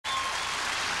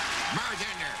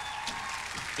Bartender.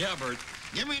 Yeah, Bert.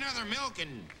 Give me another milk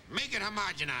and make it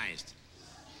homogenized.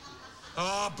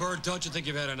 Oh, Bert, don't you think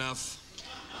you've had enough?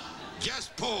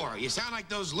 Just pour. You sound like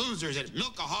those losers at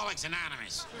Milkaholics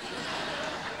Anonymous.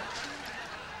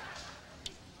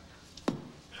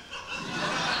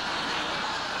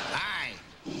 Hi.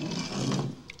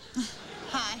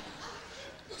 Hi.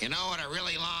 You know what a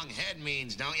really long head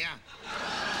means, don't you?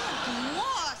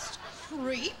 Lost,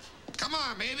 creep. Come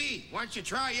on, baby. Once you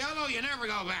try yellow, you never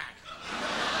go back.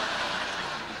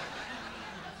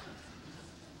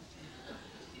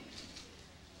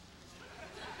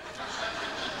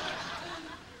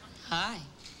 Hi.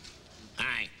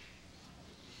 Hi.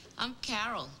 I'm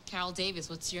Carol. Carol Davis.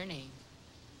 What's your name?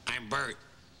 I'm Bert.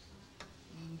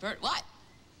 Bert what?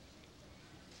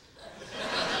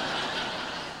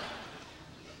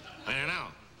 I don't know.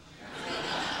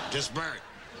 Just Bert.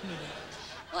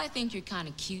 Well, I think you're kind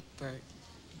of cute, Bert.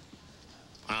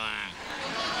 Well,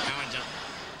 how would you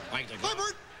like to go? Hi,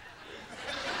 Bert.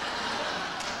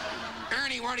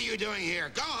 Ernie, what are you doing here?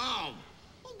 Go home.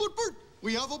 Oh, but Bert,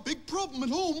 we have a big problem at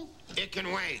home. It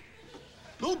can wait.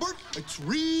 No, Bert, it's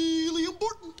really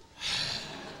important.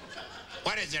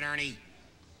 What is it, Ernie?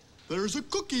 There's a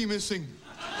cookie missing.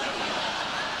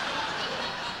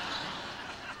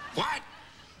 What?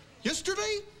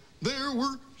 Yesterday, there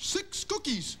were 6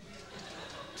 cookies.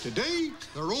 Today,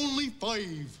 there are only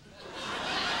 5.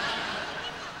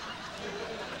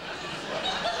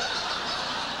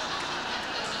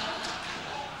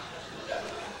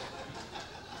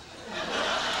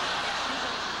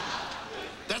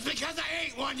 That's because I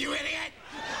ate one, you idiot!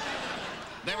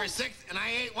 There were 6, and I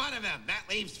ate one of them. That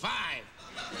leaves 5.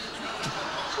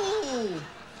 Oh,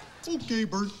 okay,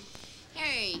 Bert.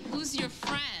 Hey, who's your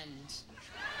friend?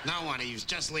 No one. He was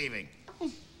just leaving. Oh,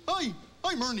 hi,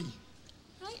 I'm Ernie.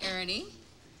 Hi, Ernie.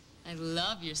 I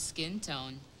love your skin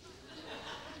tone.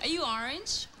 Are you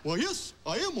orange? Well, yes,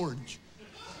 I am orange.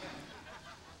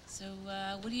 So,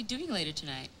 what are you doing later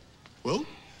tonight? Well,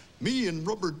 me and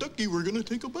Rubber Ducky were gonna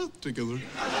take a bath together.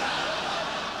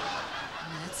 Oh,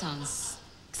 that sounds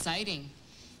exciting.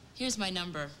 Here's my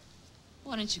number.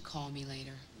 Why don't you call me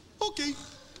later? Okay.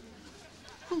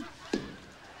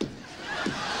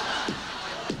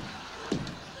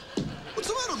 What's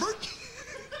the matter, Bert?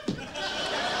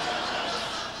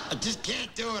 I just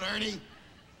can't do it, Ernie.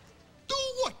 Do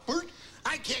what, Bert?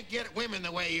 I can't get women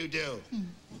the way you do.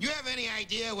 You have any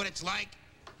idea what it's like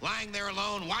lying there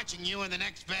alone, watching you in the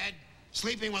next bed,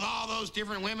 sleeping with all those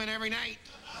different women every night?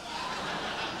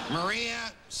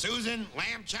 Maria, Susan,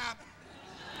 Lamb Chop,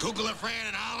 Kukla, Fran,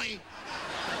 and Ollie.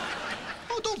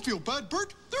 Oh, don't feel bad,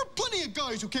 Bert. There are plenty of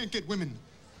guys who can't get women.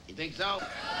 You think so?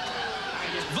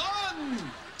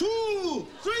 1, 2,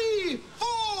 3,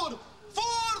 4.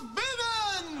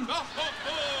 Forbidden!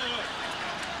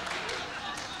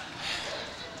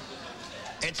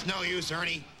 It's no use,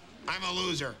 Ernie. I'm a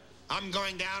loser. I'm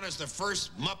going down as the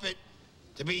first Muppet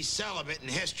to be celibate in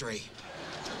history.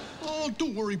 Oh,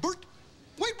 don't worry, Bert.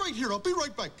 Wait right here. I'll be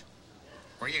right back.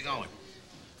 Where you going?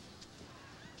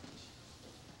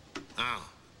 Oh.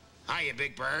 Hiya,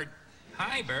 Big Bird.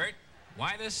 Hi, Bert.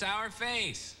 Why the sour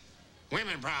face?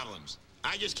 Women problems.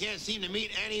 I just can't seem to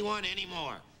meet anyone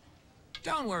anymore.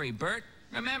 Don't worry, Bert.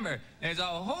 Remember, there's a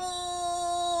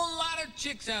whole lot of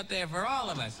chicks out there for all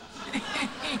of us.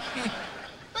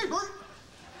 Hey, Bert.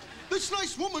 This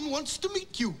nice woman wants to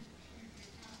meet you.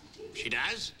 She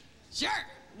does? Sure,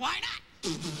 why not?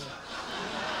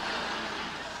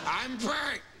 I'm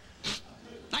Bert.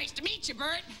 Nice to meet you,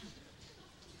 Bert.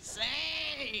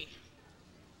 Say,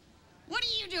 what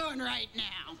are you doing right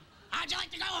now? How'd you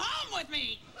like to go home with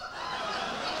me?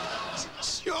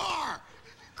 Sure.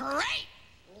 Great.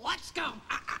 Let's go.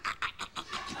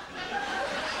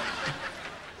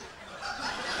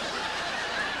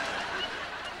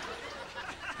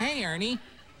 Hey, Ernie.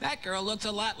 That girl looks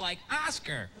a lot like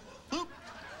Oscar. Huh?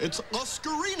 It's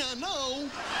Oscarina now.